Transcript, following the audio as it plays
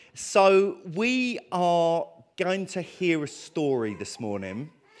So we are going to hear a story this morning.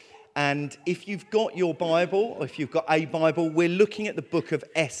 And if you've got your Bible, or if you've got a Bible, we're looking at the book of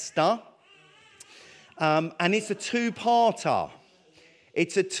Esther. And it's a two-parter.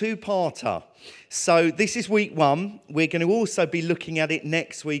 So this is week one. We're going to also be looking at it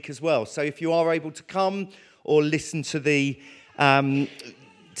next week as well. So if you are able to come or listen to the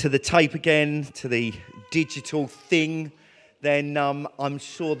tape again, to the digital thing, then I'm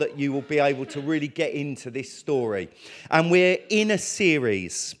sure that you will be able to really get into this story. And we're in a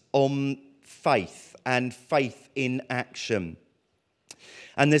series on faith and faith in action.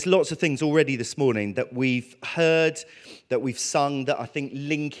 And there's lots of things already this morning that we've heard, that we've sung, that I think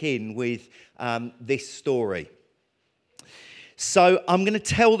link in with this story. So I'm going to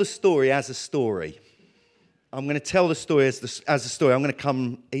tell the story as a story. I'm going to tell the story as a story. I'm going to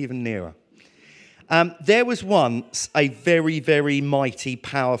come even nearer. There was once a very, very mighty,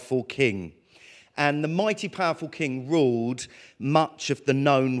 powerful king. And the mighty, powerful king ruled much of the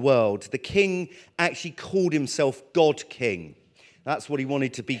known world. The king actually called himself God King. That's what he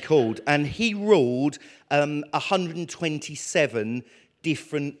wanted to be called. And he ruled 127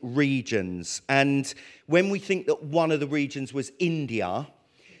 different regions. And when we think that one of the regions was India,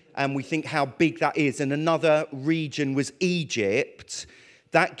 and we think how big that is, and another region was Egypt,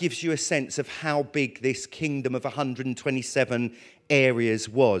 that gives you a sense of how big this kingdom of 127 areas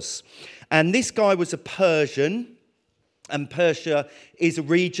was. And this guy was a Persian, and Persia is a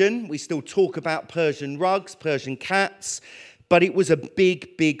region. We still talk about Persian rugs, Persian cats, but it was a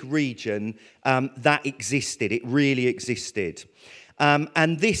big, big region that existed. It really existed.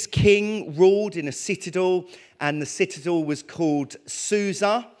 And this king ruled in a citadel, and the citadel was called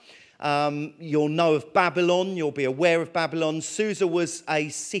Susa. You'll know of Babylon. You'll be aware of Babylon. Susa was a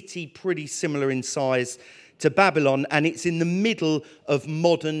city pretty similar in size to Babylon, and it's in the middle of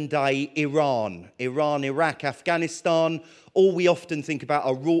modern-day Iran. Iran, Iraq, Afghanistan. All we often think about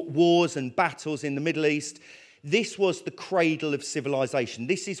are wars and battles in the Middle East. This was the cradle of civilization.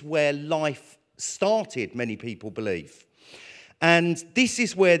 This is where life started, many people believe. And this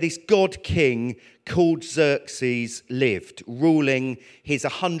is where this god king called Xerxes lived, ruling his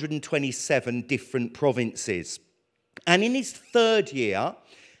 127 different provinces. And in his third year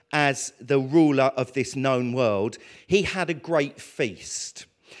as the ruler of this known world, he had a great feast.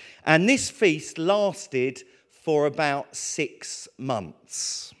 And this feast lasted for about 6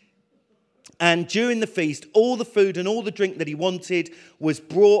 months. And during the feast, all the food and all the drink that he wanted was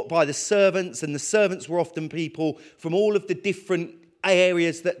brought by the servants. And the servants were often people from all of the different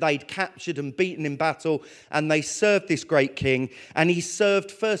areas that they'd captured and beaten in battle. And they served this great king. And he served,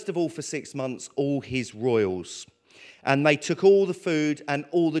 first of all, for 6 months, all his royals. And they took all the food and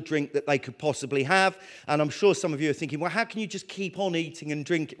all the drink that they could possibly have. And I'm sure some of you are thinking, well, how can you just keep on eating and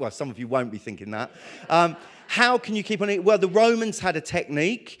drinking? Well, some of you won't be thinking that. How can you keep on eating? Well, the Romans had a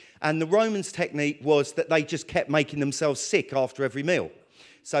technique. And the Romans' technique was that they just kept making themselves sick after every meal.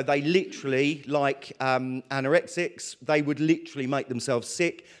 So they literally, like anorexics, they would literally make themselves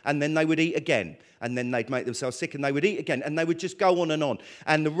sick, and then they would eat again. And then they'd make themselves sick, and they would eat again. And they would just go on and on.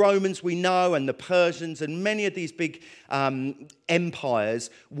 And the Romans, we know, and the Persians, and many of these big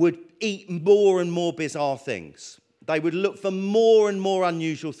empires would eat more and more bizarre things. They would look for more and more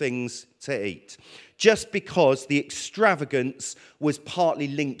unusual things to eat, just because the extravagance was partly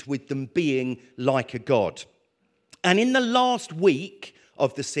linked with them being like a god. And in the last week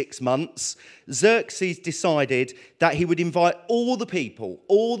of the 6 months, Xerxes decided that he would invite all the people,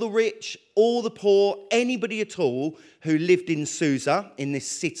 all the rich, all the poor, anybody at all who lived in Susa, in this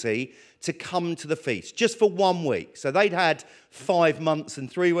city, to come to the feast, just for 1 week. So they'd had 5 months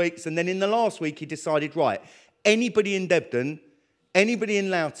and 3 weeks, and then in the last week he decided, right, anybody in Debden, anybody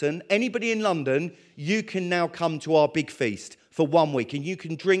in Loughton, anybody in London, you can now come to our big feast for 1 week. And you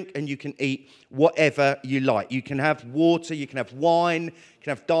can drink and you can eat whatever you like. You can have water, you can have wine, you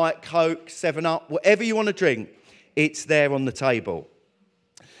can have Diet Coke, 7-Up, whatever you want to drink, it's there on the table.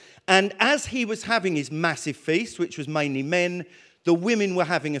 And as he was having his massive feast, which was mainly men, the women were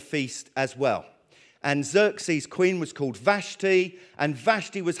having a feast as well. And Xerxes' queen was called Vashti, and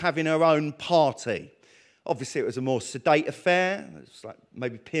Vashti was having her own party. Obviously, it was a more sedate affair. It was like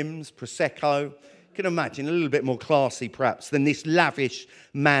maybe Pimm's, Prosecco. You can imagine a little bit more classy, perhaps, than this lavish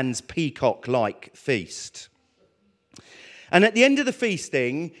man's peacock-like feast. And at the end of the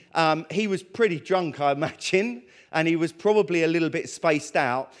feasting, he was pretty drunk, I imagine, and he was probably a little bit spaced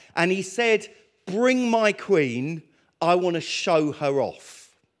out. And he said, "Bring my queen, I want to show her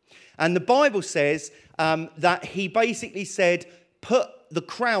off." And the Bible says that he basically said, put the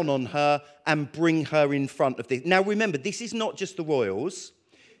crown on her and bring her in front of this. Now remember, this is not just the royals.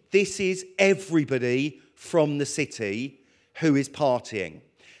 this is everybody from the city who is partying.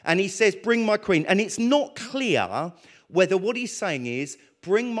 And he says, bring my queen. And it's not clear whether what he's saying is,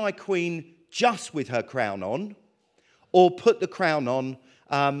 bring my queen just with her crown on, or put the crown on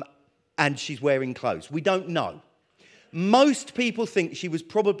and she's wearing clothes. We don't know. Most people think she was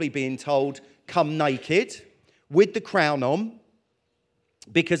probably being told, come naked with the crown on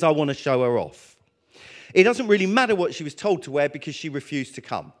because I want to show her off. It doesn't really matter what she was told to wear because she refused to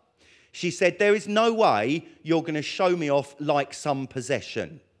come. She said, there is no way you're going to show me off like some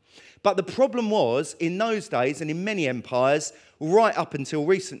possession. But the problem was, in those days and in many empires, right up until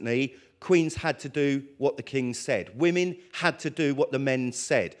recently, queens had to do what the king said. Women had to do what the men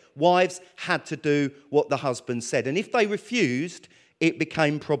said. Wives had to do what the husband said. And if they refused, it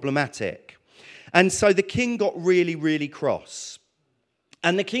became problematic. And so the king got really, really cross.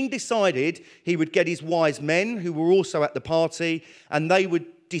 And the king decided he would get his wise men, who were also at the party, and they would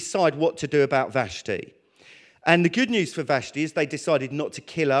decide what to do about Vashti. And the good news for Vashti is they decided not to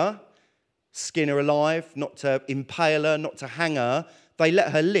kill her, skin her alive, not to impale her, not to hang her. They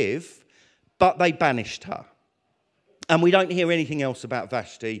let her live, but they banished her. And we don't hear anything else about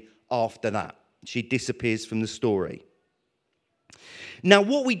Vashti after that. She disappears from the story. Now,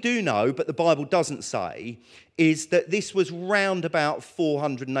 what we do know, but the Bible doesn't say, is that this was round about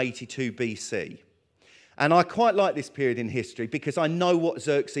 482 BC. And I quite like this period in history because I know what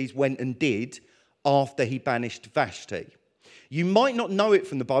Xerxes went and did after he banished Vashti. You might not know it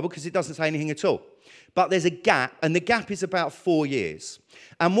from the Bible because it doesn't say anything at all. But there's a gap, and the gap is about 4 years.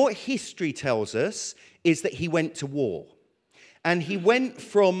 And what history tells us is that he went to war. And he went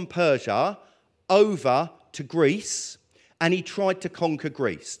from Persia over to Greece, and he tried to conquer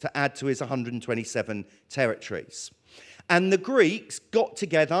Greece to add to his 127 territories. And the Greeks got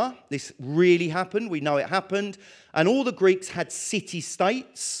together. This really happened. We know it happened. And all the Greeks had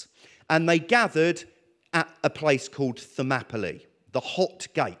city-states, and they gathered at a place called Thermopylae, the Hot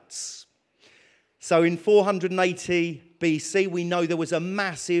Gates. So in 480 BC, we know there was a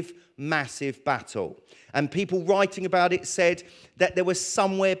massive, massive battle. And people writing about it said that there was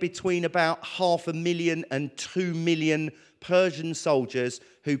somewhere between about 500,000 and 2 million Persian soldiers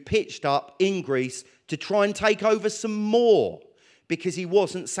who pitched up in Greece to try and take over some more because he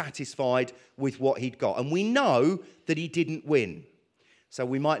wasn't satisfied with what he'd got. And we know that he didn't win. So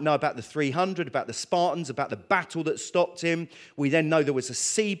we might know about the 300, about the Spartans, about the battle that stopped him. We then know there was a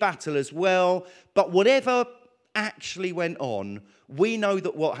sea battle as well. But whatever actually went on, we know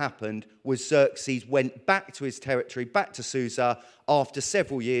that what happened was Xerxes went back to his territory, back to Susa, after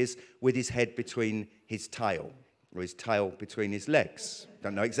several years with his head between his tail, or his tail between his legs.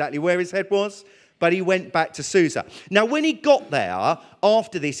 Don't know exactly where his head was, but he went back to Susa. Now, when he got there,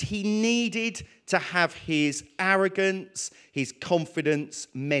 after this, he needed to have his arrogance, his confidence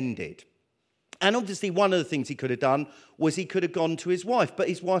mended. And obviously, one of the things he could have done was he could have gone to his wife, but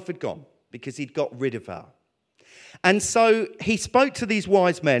his wife had gone because he'd got rid of her. And so he spoke to these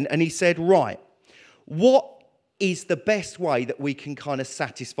wise men and he said, right, what is the best way that we can kind of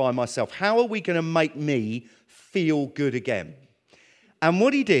satisfy myself? How are we going to make me feel good again? And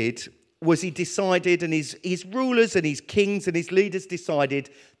what he did was he decided, and his rulers and his kings and his leaders decided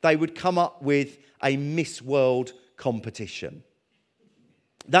they would come up with a Miss World competition.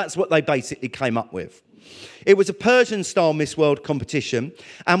 That's what they basically came up with. It was a Persian-style Miss World competition,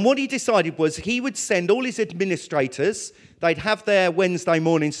 and what he decided was he would send all his administrators, they'd have their Wednesday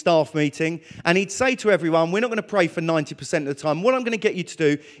morning staff meeting, and he'd say to everyone, we're not going to pray for 90% of the time. What I'm going to get you to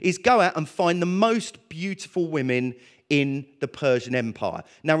do is go out and find the most beautiful women in the Persian Empire.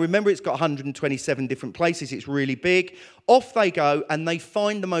 Now, remember, it's got 127 different places. It's really big. Off they go, and they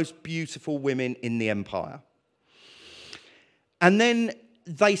find the most beautiful women in the empire. And then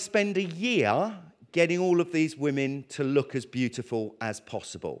they spend a year getting all of these women to look as beautiful as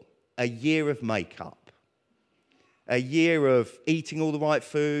possible. A year of makeup. A year of eating all the right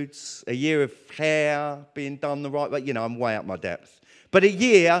foods. A year of hair being done the right way. You know, I'm way out my depth. But a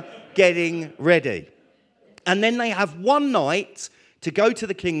year getting ready. And then they have one night to go to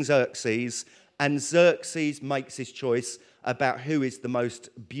the king Xerxes, and Xerxes makes his choice about who is the most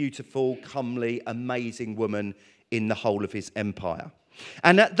beautiful, comely, amazing woman in the whole of his empire.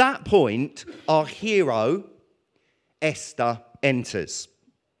 And at that point, our hero, Esther, enters.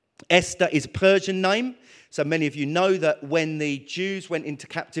 Esther is a Persian name. So many of you know that when the Jews went into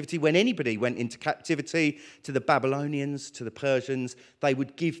captivity, when anybody went into captivity to the Babylonians, to the Persians, they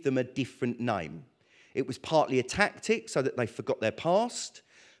would give them a different name. It was partly a tactic so that they forgot their past.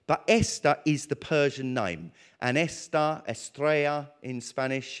 But Esther is the Persian name. And Esther, Estrella in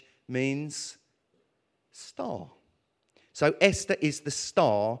Spanish, means star. So Esther is the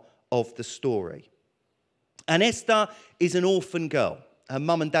star of the story. And Esther is an orphan girl. Her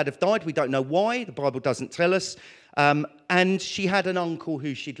mum and dad have died. We don't know why. The Bible doesn't tell us. And she had an uncle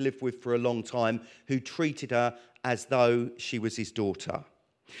who she'd lived with for a long time who treated her as though she was his daughter.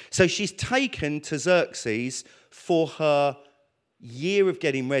 So she's taken to Xerxes for her year of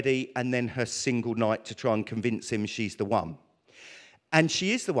getting ready and then her single night to try and convince him she's the one. And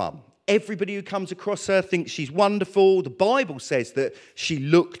she is the one. Everybody who comes across her thinks she's wonderful. The Bible says that she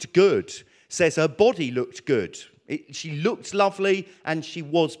looked good, says her body looked good. She looked lovely and she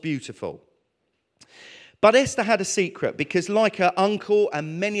was beautiful. But Esther had a secret because, like her uncle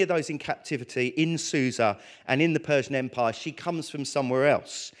and many of those in captivity in Susa and in the Persian Empire, she comes from somewhere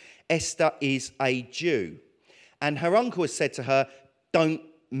else. Esther is a Jew. And her uncle has said to her, don't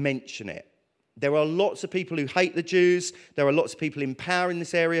mention it. There are lots of people who hate the Jews. There are lots of people in power in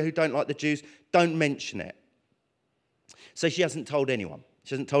this area who don't like the Jews. Don't mention it. So she hasn't told anyone.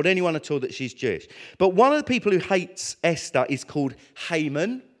 She hasn't told anyone at all that she's Jewish. But one of the people who hates Esther is called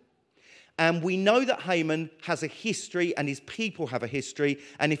Haman. And we know that Haman has a history and his people have a history.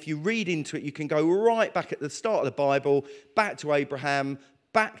 And if you read into it, you can go right back at the start of the Bible, back to Abraham,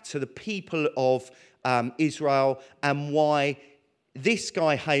 back to the people of Israel, and why this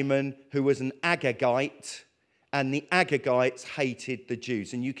guy Haman, who was an Agagite, and the Agagites hated the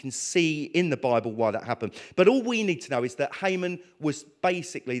Jews. And you can see in the Bible why that happened. But all we need to know is that Haman was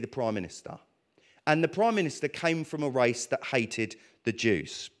basically the prime minister. And the prime minister came from a race that hated the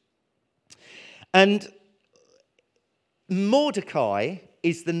Jews. And Mordecai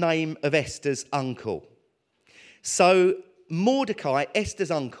is the name of Esther's uncle. So Mordecai,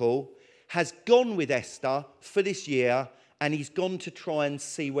 Esther's uncle, has gone with Esther for this year, and he's gone to try and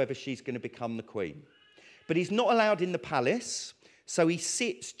see whether she's going to become the queen. But he's not allowed in the palace, so he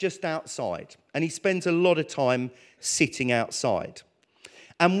sits just outside, and he spends a lot of time sitting outside.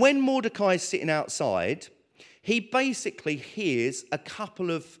 And when Mordecai is sitting outside, he basically hears a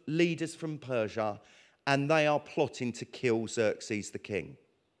couple of leaders from Persia, and they are plotting to kill Xerxes the king.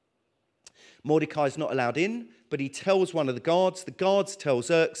 Mordecai's not allowed in, but he tells one of the guards. The guards tell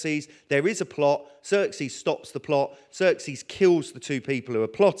Xerxes there is a plot. Xerxes stops the plot. Xerxes kills the two people who are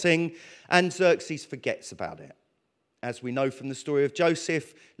plotting, and Xerxes forgets about it. As we know from the story of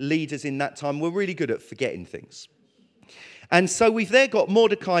Joseph, leaders in that time were really good at forgetting things. And so we've there got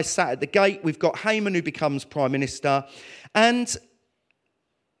Mordecai sat at the gate. We've got Haman who becomes prime minister. And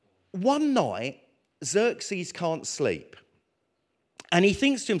one night, Xerxes can't sleep. And he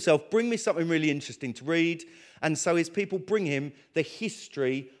thinks to himself, bring me something really interesting to read. And so his people bring him the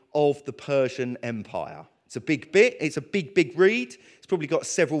history of the Persian Empire. It's a big bit. It's a big, big read. It's probably got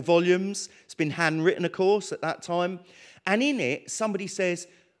several volumes. It's been handwritten, of course, at that time. And in it, somebody says,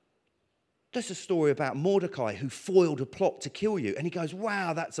 there's a story about Mordecai who foiled a plot to kill you. And he goes,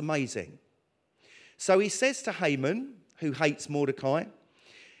 wow, that's amazing. So he says to Haman, who hates Mordecai,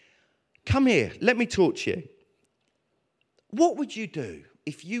 come here, let me talk to you. What would you do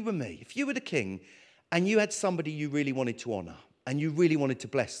if you were me, if you were the king, and you had somebody you really wanted to honour and you really wanted to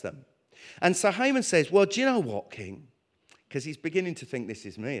bless them? And so Haman says, well, do you know what, king? Because he's beginning to think this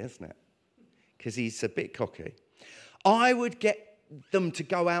is me, isn't it? Because he's a bit cocky. I would get them to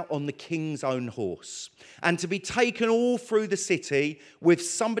go out on the king's own horse and to be taken all through the city with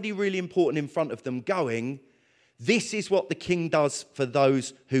somebody really important in front of them going, this is what the king does for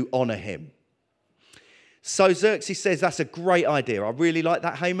those who honour him. So Xerxes says, that's a great idea. I really like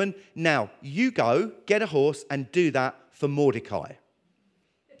that, Haman. Now, you go, get a horse and do that for Mordecai.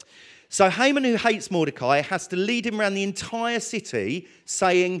 So Haman, who hates Mordecai, has to lead him around the entire city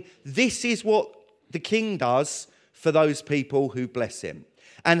saying, this is what the king does for those people who bless him.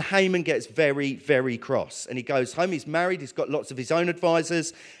 And Haman gets very, very cross. And he goes home, he's married, he's got lots of his own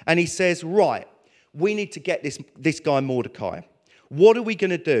advisors. And he says, right, we need to get this guy Mordecai. What are we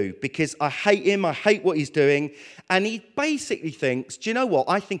going to do? Because I hate him, I hate what he's doing. And he basically thinks, do you know what?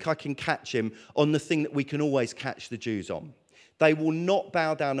 I think I can catch him on the thing that we can always catch the Jews on. They will not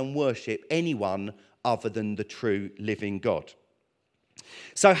bow down and worship anyone other than the true living God.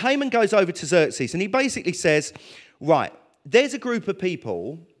 So Haman goes over to Xerxes and he basically says, right, there's a group of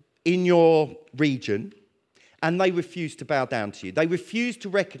people in your region and they refuse to bow down to you. They refuse to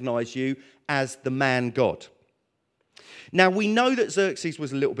recognize you as the man God. Now, we know that Xerxes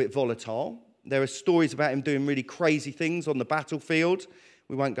was a little bit volatile. There are stories about him doing really crazy things on the battlefield.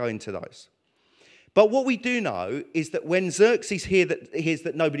 We won't go into those. But what we do know is that when Xerxes hears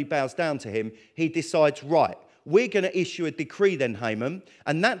that nobody bows down to him, he decides, right, we're going to issue a decree then, Haman,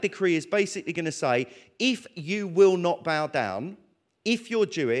 and that decree is basically going to say, if you will not bow down, if you're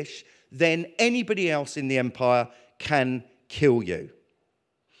Jewish, then anybody else in the empire can kill you.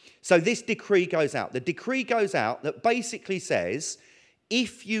 So this decree goes out. The decree goes out that basically says,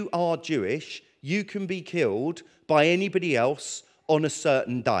 if you are Jewish, you can be killed by anybody else on a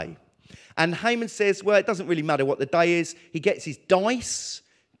certain day. And Haman says, well, it doesn't really matter what the day is. He gets his dice,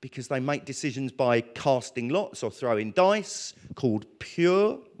 because they make decisions by casting lots or throwing dice, called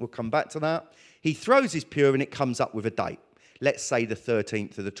pure. We'll come back to that. He throws his pure and it comes up with a date. Let's say the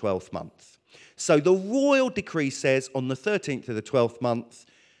 13th of the 12th month. So the royal decree says on the 13th of the 12th month,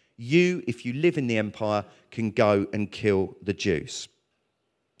 you, if you live in the empire, can go and kill the Jews.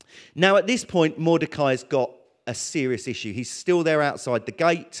 Now, at this point, Mordecai's got a serious issue. He's still there outside the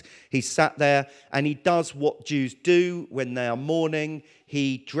gate. He's sat there and he does what Jews do when they are mourning.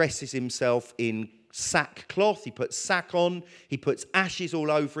 He dresses himself in sackcloth. He puts sack on. He puts ashes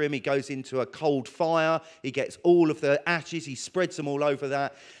all over him. He goes into a cold fire. He gets all of the ashes. He spreads them all over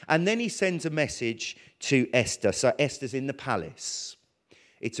that. And then he sends a message to Esther. So Esther's in the palace.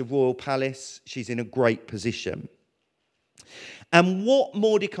 It's a royal palace. She's in a great position. And what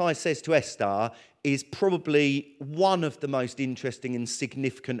Mordecai says to Esther is probably one of the most interesting and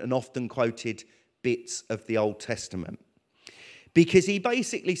significant and often quoted bits of the Old Testament. Because he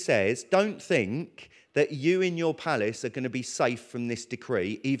basically says, don't think that you in your palace are going to be safe from this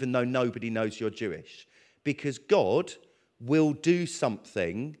decree, even though nobody knows you're Jewish. Because God will do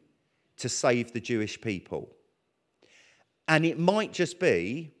something to save the Jewish people. And it might just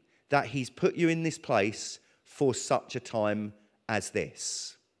be that he's put you in this place for such a time as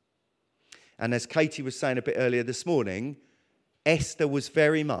this. And as Katie was saying a bit earlier this morning, Esther was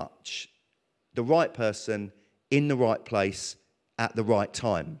very much the right person in the right place at the right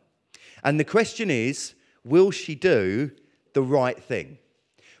time. And the question is, will she do the right thing?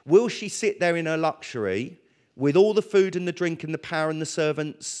 Will she sit there in her luxury with all the food and the drink and the power and the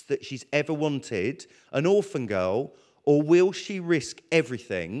servants that she's ever wanted, an orphan girl, or will she risk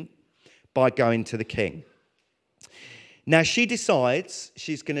everything by going to the king? Now, she decides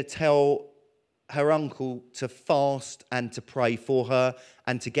she's going to tell her uncle to fast and to pray for her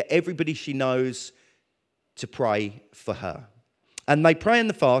and to get everybody she knows to pray for her. And they pray in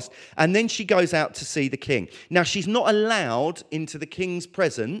the fast, and then she goes out to see the king. Now, she's not allowed into the king's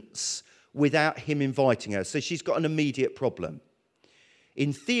presence without him inviting her, so she's got an immediate problem.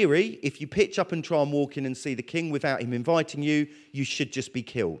 In theory, if you pitch up and try and walk in and see the king without him inviting you, you should just be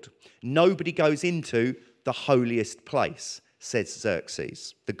killed. Nobody goes into the holiest place, says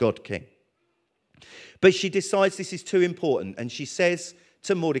Xerxes, the god king. But she decides this is too important, and she says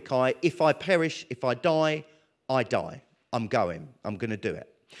to Mordecai, if I perish, if I die, I die. I'm going to do it.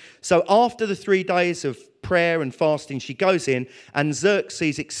 So after the 3 days of prayer and fasting, she goes in, and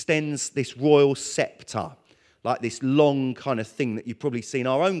Xerxes extends this royal scepter, like this long kind of thing that you've probably seen.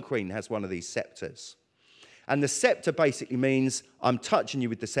 Our own queen has one of these scepters. And the scepter basically means, I'm touching you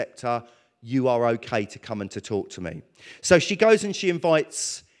with the scepter, you are okay to come and to talk to me. So she goes and she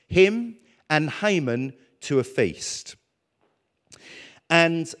invites him and Haman to a feast.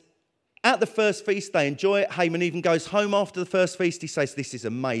 And at the first feast, they enjoy it. Haman even goes home after the first feast. He says, this is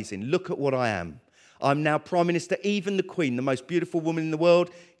amazing. Look at what I am. I'm now prime minister. Even the queen, the most beautiful woman in the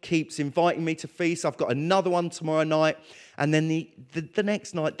world, keeps inviting me to feast. I've got another one tomorrow night. And then the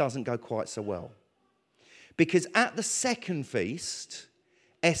next night doesn't go quite so well. Because at the second feast,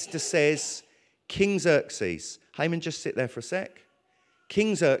 Esther says, King Xerxes, Haman, just sit there for a sec.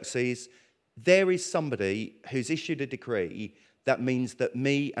 King Xerxes, there is somebody who's issued a decree that means that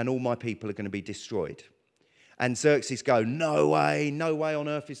me and all my people are going to be destroyed. And Xerxes go, no way on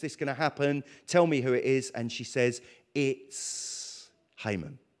earth is this going to happen. Tell me who it is. And she says, it's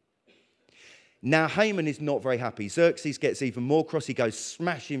Haman. Now, Haman is not very happy. Xerxes gets even more cross. He goes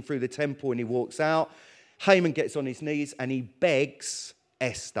smashing through the temple and he walks out. Haman gets on his knees and he begs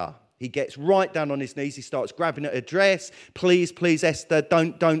Esther. He gets right down on his knees. He starts grabbing at her dress. Please, Esther,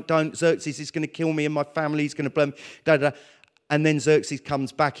 don't. Xerxes is going to kill me and my family. He's going to blame. And then Xerxes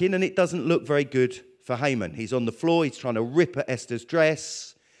comes back in and it doesn't look very good for Haman. He's on the floor. He's trying to rip at Esther's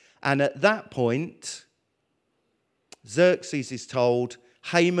dress. And at that point, Xerxes is told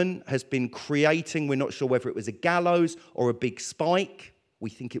Haman has been creating, we're not sure whether it was a gallows or a big spike. We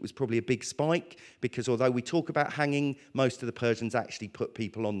think it was probably a big spike because although we talk about hanging, most of the Persians actually put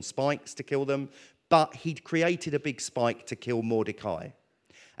people on spikes to kill them. But he'd created a big spike to kill Mordecai.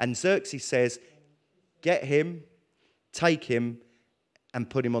 And Xerxes says, get him, take him, and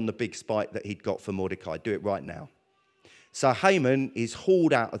put him on the big spike that he'd got for Mordecai. Do it right now. So Haman is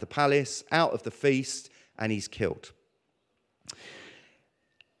hauled out of the palace, out of the feast, and he's killed.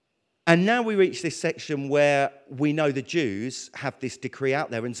 And now we reach this section where we know the Jews have this decree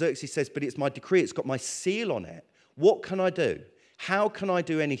out there. And Xerxes says, but it's my decree. It's got my seal on it. What can I do? How can I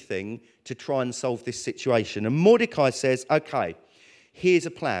do anything to try and solve this situation? And Mordecai says, okay, here's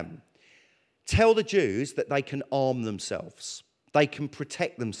a plan. Tell the Jews that they can arm themselves. They can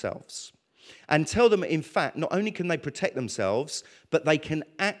protect themselves. And tell them, in fact, not only can they protect themselves, but they can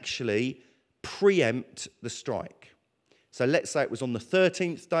actually preempt the strike. So let's say it was on the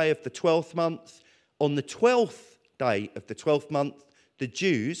 13th day of the 12th month. On the 12th day of the 12th month, the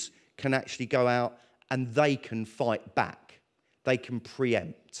Jews can actually go out and they can fight back. They can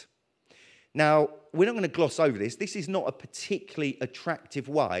preempt. Now, we're not going to gloss over this. This is not a particularly attractive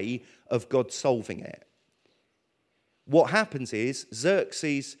way of God solving it. What happens is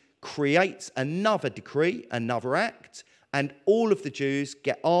Xerxes creates another decree, another act, and all of the Jews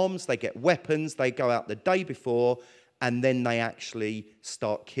get arms, they get weapons, they go out the day before, and then they actually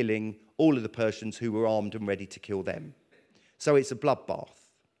start killing all of the Persians who were armed and ready to kill them. So it's a bloodbath.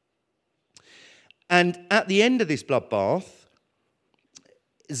 And at the end of this bloodbath,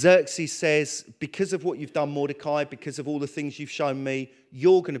 Xerxes says, because of what you've done, Mordecai, because of all the things you've shown me,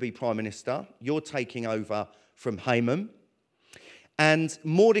 you're going to be prime minister. You're taking over from Haman. And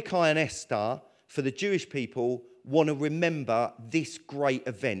Mordecai and Esther, for the Jewish people, want to remember this great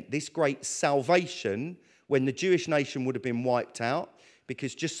event, this great salvation when the Jewish nation would have been wiped out.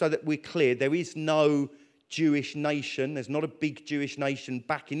 Because just so that we're clear, there is no Jewish nation. There's not a big Jewish nation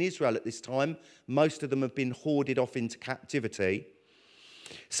back in Israel at this time. Most of them have been hoarded off into captivity.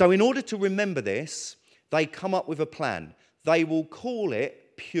 So in order to remember this, they come up with a plan. They will call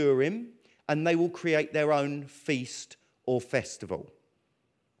it Purim, and they will create their own feast or festival.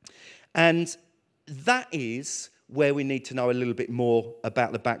 And that is where we need to know a little bit more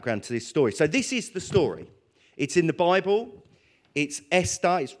about the background to this story. So this is the story. It's in the Bible. It's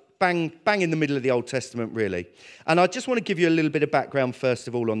Esther. It's bang in the middle of the Old Testament, really. And I just want to give you a little bit of background, first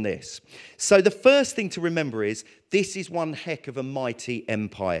of all, on this. So the first thing to remember is this is one heck of a mighty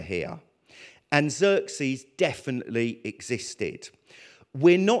empire here. And Xerxes definitely existed.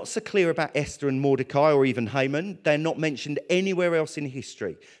 We're not so clear about Esther and Mordecai or even Haman. They're not mentioned anywhere else in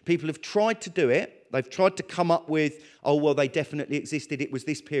history. People have tried to do it. They've tried to come up with, oh, well, they definitely existed. It was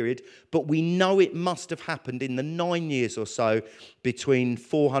this period. But we know it must have happened in the 9 years or so between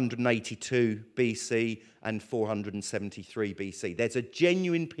 482 BC and 473 BC. There's a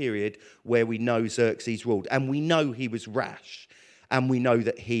genuine period where we know Xerxes ruled. And we know he was rash. And we know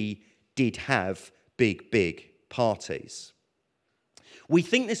that he did have big parties. We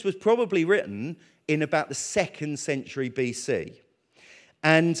think this was probably written in about the 2nd century BC.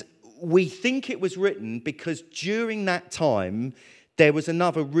 And we think it was written because during that time, there was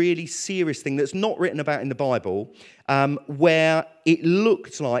another really serious thing that's not written about in the Bible, where it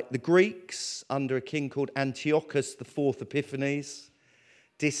looked like the Greeks, under a king called Antiochus IV Epiphanes,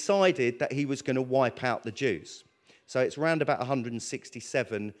 decided that he was going to wipe out the Jews. So it's around about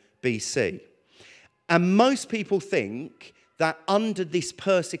 167 BC. And most people think that under this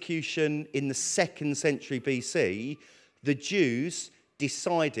persecution in the 2nd century BC, the Jews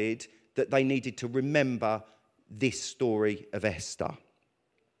decided that they needed to remember this story of Esther.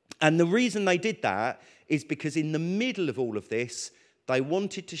 And the reason they did that is because in the middle of all of this, they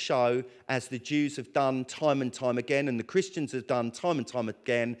wanted to show, as the Jews have done time and time again, and the Christians have done time and time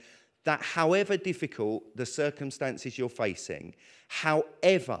again, that however difficult the circumstances you're facing,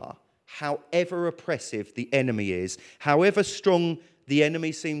 however oppressive the enemy is, however strong the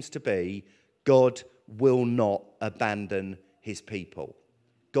enemy seems to be, God will not abandon his people.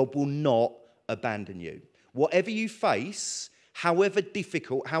 God will not abandon you. Whatever you face, however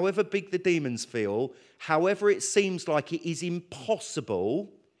difficult, however big the demons feel, however it seems like it is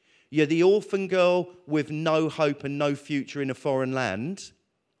impossible, you're the orphan girl with no hope and no future in a foreign land,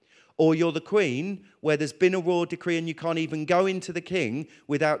 or you're the queen where there's been a royal decree and you can't even go into the king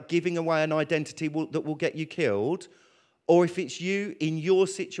without giving away an identity that will get you killed, or if it's you in your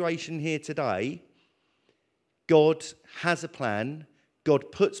situation here today, God has a plan,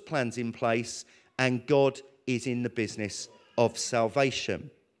 God puts plans in place, and God is in the business of salvation.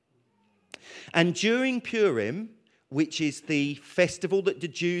 And during Purim, which is the festival that the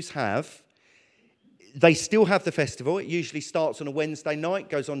Jews have, they still have the festival. It usually starts on a Wednesday night,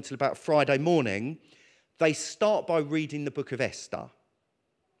 goes on till about Friday morning. They start by reading the book of Esther.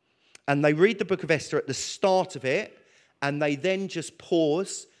 And they read the book of Esther at the start of it, and they then just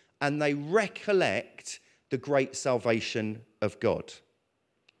pause and they recollect the great salvation of God.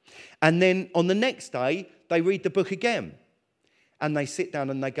 And then on the next day, they read the book again. And they sit down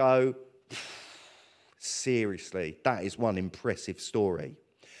and they go, seriously, that is one impressive story.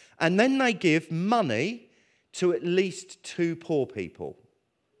 And then they give money to at least 2 poor people.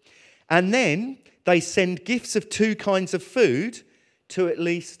 And then they send gifts of 2 kinds of food to at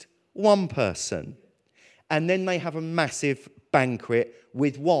least one person. And then they have a massive banquet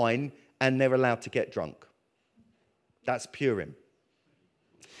with wine, and they're allowed to get drunk. That's Purim.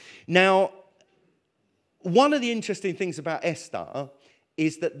 Now, one of the interesting things about Esther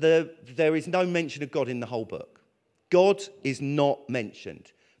is that there is no mention of God in the whole book. God is not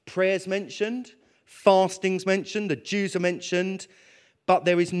mentioned. Prayer's mentioned, fasting's mentioned, the Jews are mentioned, but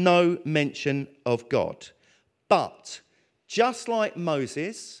there is no mention of God. But just like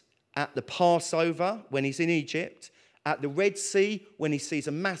Moses at the Passover when he's in Egypt, at the Red Sea when he sees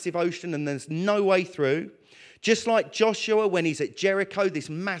a massive ocean and there's no way through, just like Joshua when he's at Jericho, this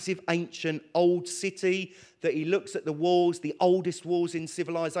massive ancient old city that he looks at the walls, the oldest walls in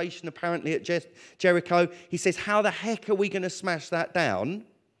civilization apparently at Jericho, he says, how the heck are we going to smash that down?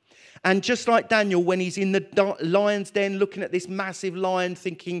 And just like Daniel, when he's in the lion's den looking at this massive lion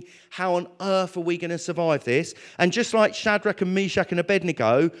thinking, how on earth are we going to survive this? And just like Shadrach and Meshach and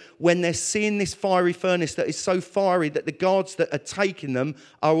Abednego, when they're seeing this fiery furnace that is so fiery that the guards that are taking them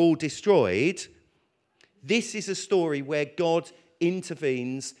are all destroyed, this is a story where God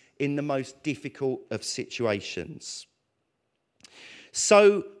intervenes in the most difficult of situations.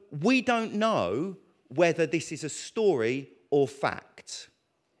 So we don't know whether this is a story or fact.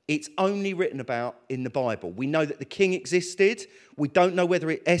 It's only written about in the Bible. We know that the king existed. We don't know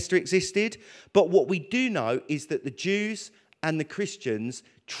whether Esther existed. But what we do know is that the Jews and the Christians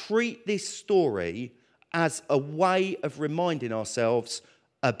treat this story as a way of reminding ourselves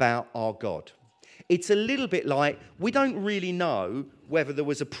about our God. It's a little bit like we don't really know whether there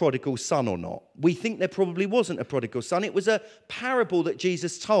was a prodigal son or not. We think there probably wasn't a prodigal son. It was a parable that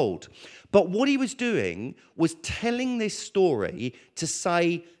Jesus told. But what he was doing was telling this story to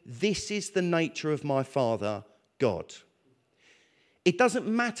say, this is the nature of my Father, God. It doesn't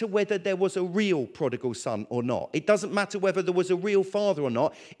matter whether there was a real prodigal son or not. It doesn't matter whether there was a real father or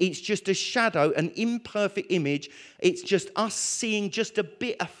not. It's just a shadow, an imperfect image. It's just us seeing just a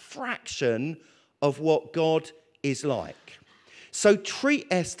fraction of what God is like. So treat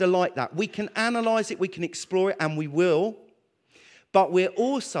Esther like that. We can analyze it, we can explore it, and we will. But we're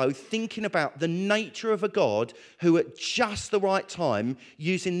also thinking about the nature of a God who at just the right time,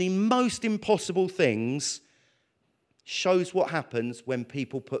 using the most impossible things, shows what happens when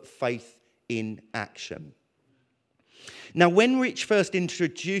people put faith in action. Now, when Rich first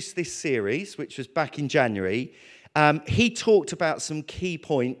introduced this series, which was back in January, he talked about some key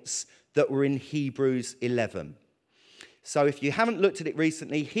points that were in Hebrews 11. So if you haven't looked at it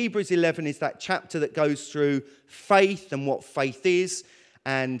recently, Hebrews 11 is that chapter that goes through faith and what faith is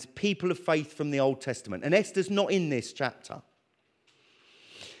and people of faith from the Old Testament. And Esther's not in this chapter.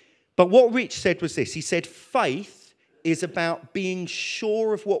 But what Rich said was this. He said, faith is about being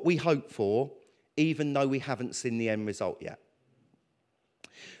sure of what we hope for, even though we haven't seen the end result yet.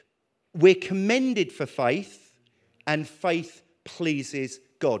 We're commended for faith, and faith pleases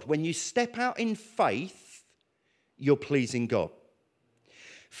God. When you step out in faith, you're pleasing God.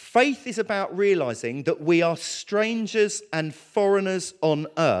 Faith is about realizing that we are strangers and foreigners on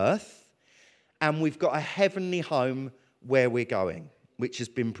earth, and we've got a heavenly home where we're going, which has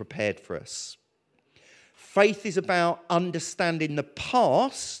been prepared for us. Faith is about understanding the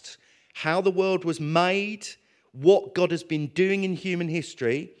past, how the world was made, what God has been doing in human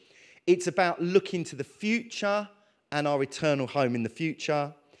history. It's about looking to the future and our eternal home in the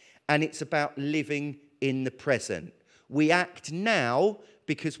future, and it's about living in the present. We act now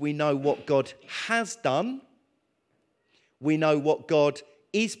because we know what God has done, we know what God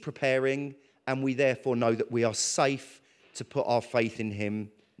is preparing, and we therefore know that we are safe to put our faith in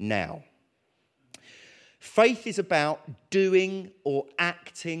him now. Faith is about doing or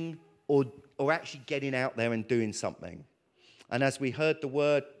acting or actually getting out there and doing something. And as we heard the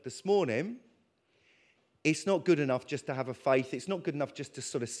word this morning, it's not good enough just to have a faith. It's not good enough just to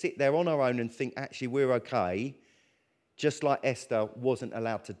sort of sit there on our own and think, actually, we're okay. Just like Esther wasn't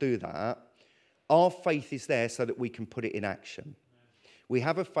allowed to do that. Our faith is there so that we can put it in action. We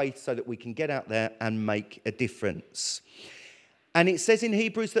have a faith so that we can get out there and make a difference. And it says in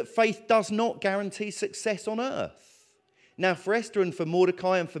Hebrews that faith does not guarantee success on earth. Now, for Esther and for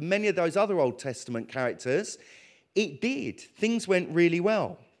Mordecai and for many of those other Old Testament characters, it did. Things went really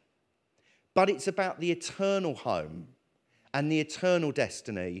well. But it's about the eternal home and the eternal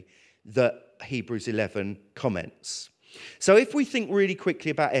destiny that Hebrews 11 comments. So if we think really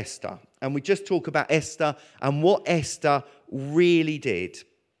quickly about Esther, and we just talk about Esther and what Esther really did,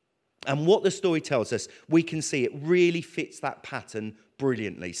 and what the story tells us, we can see it really fits that pattern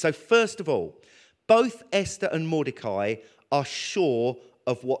brilliantly. So first of all, both Esther and Mordecai are sure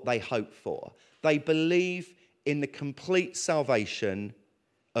of what they hope for. They believe in the complete salvation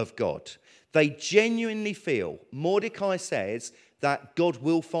of God. They genuinely feel, Mordecai says, that God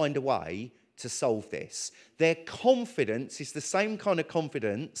will find a way to solve this. Their confidence is the same kind of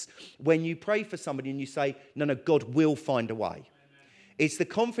confidence when you pray for somebody and you say, no, God will find a way. Amen. It's the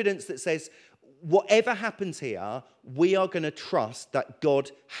confidence that says, whatever happens here, we are going to trust that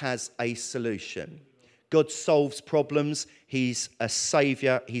God has a solution. God solves problems. He's a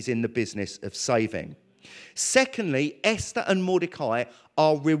saviour. He's in the business of saving. Secondly, Esther and Mordecai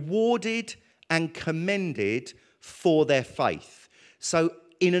are rewarded and commended for their faith. So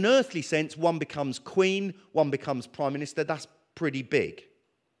in an earthly sense, one becomes queen, one becomes prime minister. That's pretty big.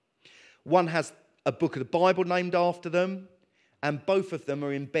 One has a book of the Bible named after them, and both of them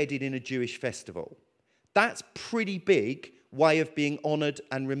are embedded in a Jewish festival. That's pretty big way of being honoured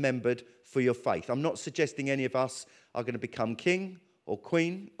and remembered for your faith. I'm not suggesting any of us are going to become king or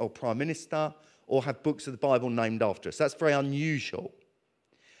queen or prime minister or have books of the Bible named after us. That's very unusual.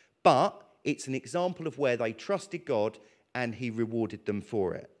 But it's an example of where they trusted God and he rewarded them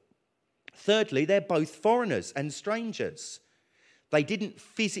for it. Thirdly, they're both foreigners and strangers. They didn't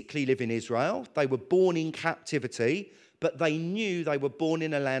physically live in Israel. They were born in captivity, but they knew they were born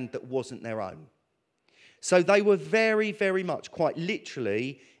in a land that wasn't their own. So they were very, very much, quite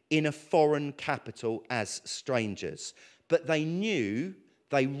literally, in a foreign capital as strangers. But they knew,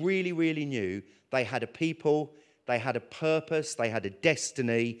 they really, really knew, they had a people, they had a purpose, they had a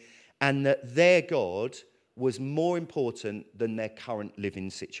destiny, and that their God was more important than their current living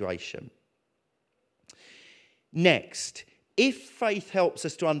situation. Next, if faith helps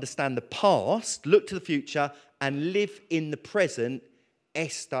us to understand the past, look to the future, and live in the present,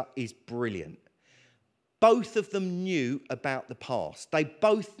 Esther is brilliant. Both of them knew about the past. They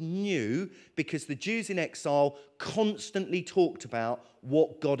both knew because the Jews in exile constantly talked about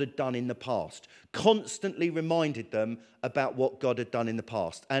what God had done in the past, constantly reminded them about what God had done in the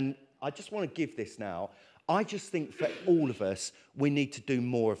past. And I just want to give this now. I just think for all of us, we need to do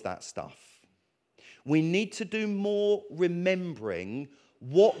more of that stuff. We need to do more remembering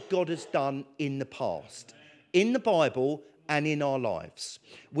what God has done in the past, in the Bible and in our lives.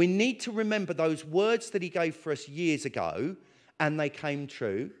 We need to remember those words that he gave for us years ago, and they came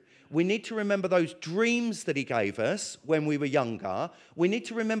true. We need to remember those dreams that he gave us when we were younger. We need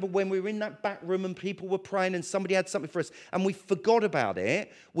to remember when we were in that back room and people were praying and somebody had something for us and we forgot about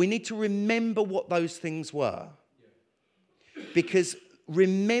it. We need to remember what those things were. Because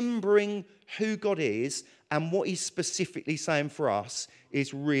remembering who God is and what he's specifically saying for us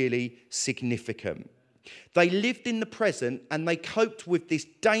is really significant. They lived in the present and they coped with this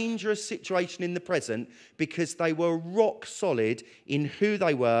dangerous situation in the present because they were rock solid in who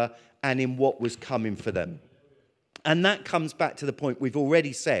they were and in what was coming for them. And that comes back to the point we've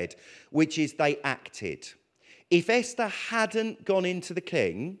already said, which is they acted. If Esther hadn't gone into the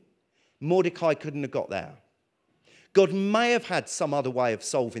king, Mordecai couldn't have got there. God may have had some other way of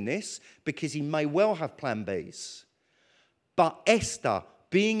solving this because he may well have plan Bs. But Esther,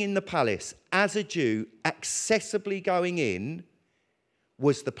 being in the palace as a Jew, accessibly going in,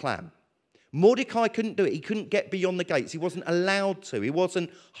 was the plan. Mordecai couldn't do it. He couldn't get beyond the gates. He wasn't allowed to. He wasn't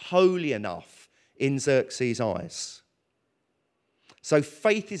holy enough in Xerxes' eyes. So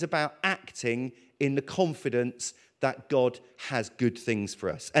faith is about acting in the confidence that God has good things for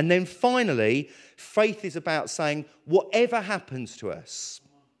us. And then finally, faith is about saying, whatever happens to us,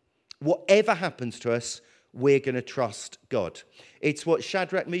 we're going to trust God. It's what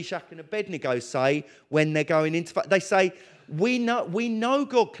Shadrach, Meshach, and Abednego say when they're going into fire. They say, we know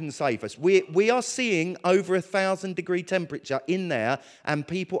God can save us. We are seeing over 1,000-degree temperature in there, and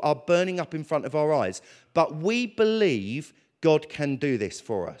people are burning up in front of our eyes. But we believe God can do this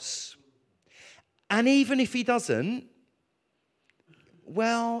for us. And even if he doesn't,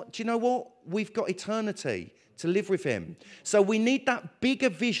 well, do you know what? We've got eternity to live with him. So we need that bigger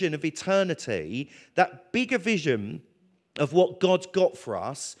vision of eternity, that bigger vision of what God's got for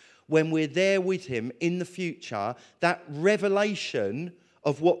us when we're there with him in the future, that revelation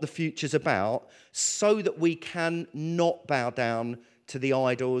of what the future's about, so that we can not bow down to the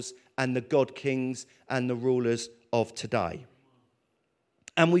idols and the god kings and the rulers of today.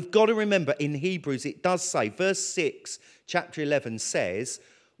 And we've got to remember in Hebrews, it does say, verse 6, chapter 11 says,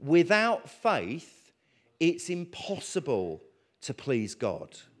 without faith, it's impossible to please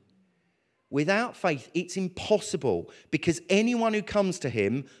God. Without faith, it's impossible, because anyone who comes to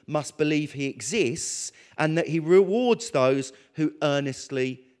him must believe he exists and that he rewards those who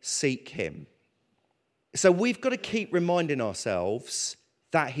earnestly seek him. So we've got to keep reminding ourselves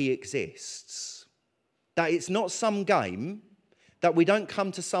that he exists, that it's not some game, That we don't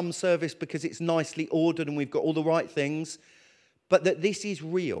come to some service because it's nicely ordered and we've got all the right things, but that this is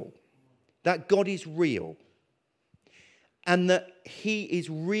real, that God is real, and that he is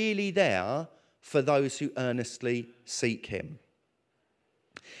really there for those who earnestly seek him.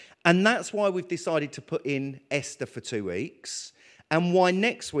 And that's why we've decided to put in Esther for 2 weeks, and why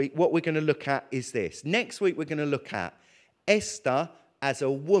next week what we're going to look at is this. Next week we're going to look at Esther as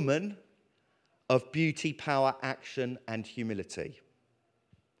a woman of beauty, power, action, and humility.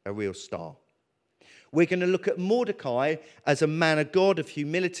 A real star. We're going to look at Mordecai as a man of God, of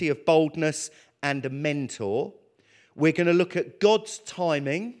humility, of boldness, and a mentor. We're going to look at God's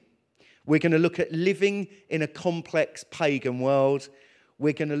timing. We're going to look at living in a complex pagan world.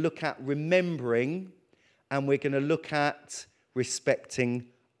 We're going to look at remembering, and we're going to look at respecting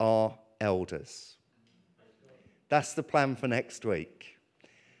our elders. That's the plan for next week.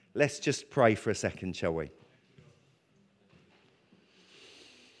 Let's just pray for a second, shall we?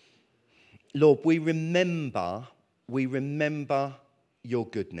 Lord, we remember your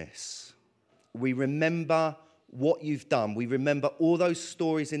goodness. We remember what you've done. We remember all those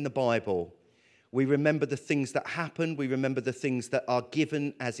stories in the Bible. We remember the things that happened. We remember the things that are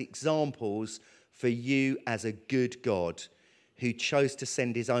given as examples for you as a good God who chose to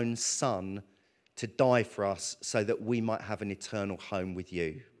send his own son to die for us so that we might have an eternal home with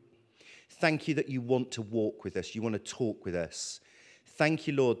you. Thank you that you want to walk with us. You want to talk with us. Thank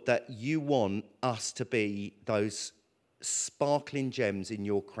you, Lord, that you want us to be those sparkling gems in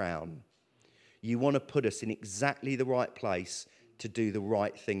your crown. You want to put us in exactly the right place to do the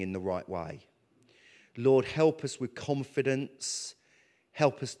right thing in the right way. Lord, help us with confidence.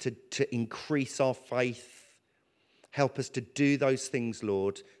 Help us to increase our faith. Help us to do those things,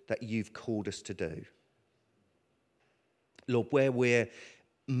 Lord, that you've called us to do. Lord, where we're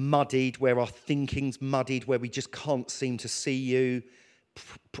muddied, where our thinking's muddied, where we just can't seem to see you,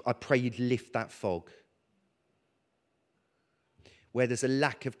 I pray you'd lift that fog. Where there's a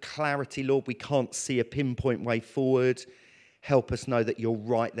lack of clarity, Lord, we can't see a pinpoint way forward. Help us know that you're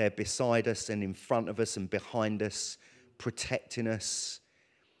right there beside us and in front of us and behind us, protecting us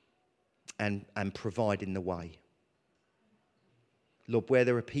and providing the way. Lord, where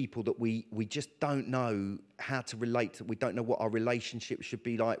there are people that we just don't know how to relate to, we don't know what our relationship should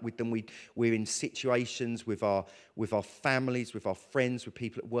be like with them. We're in situations with our families, with our friends, with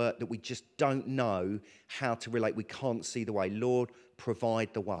people at work that we just don't know how to relate. We can't see the way. Lord,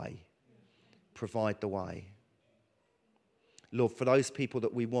 provide the way. Provide the way. Lord, for those people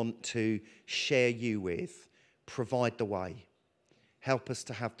that we want to share you with, provide the way. Help us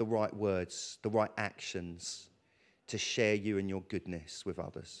to have the right words, the right actions, to share you and your goodness with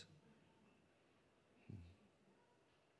others.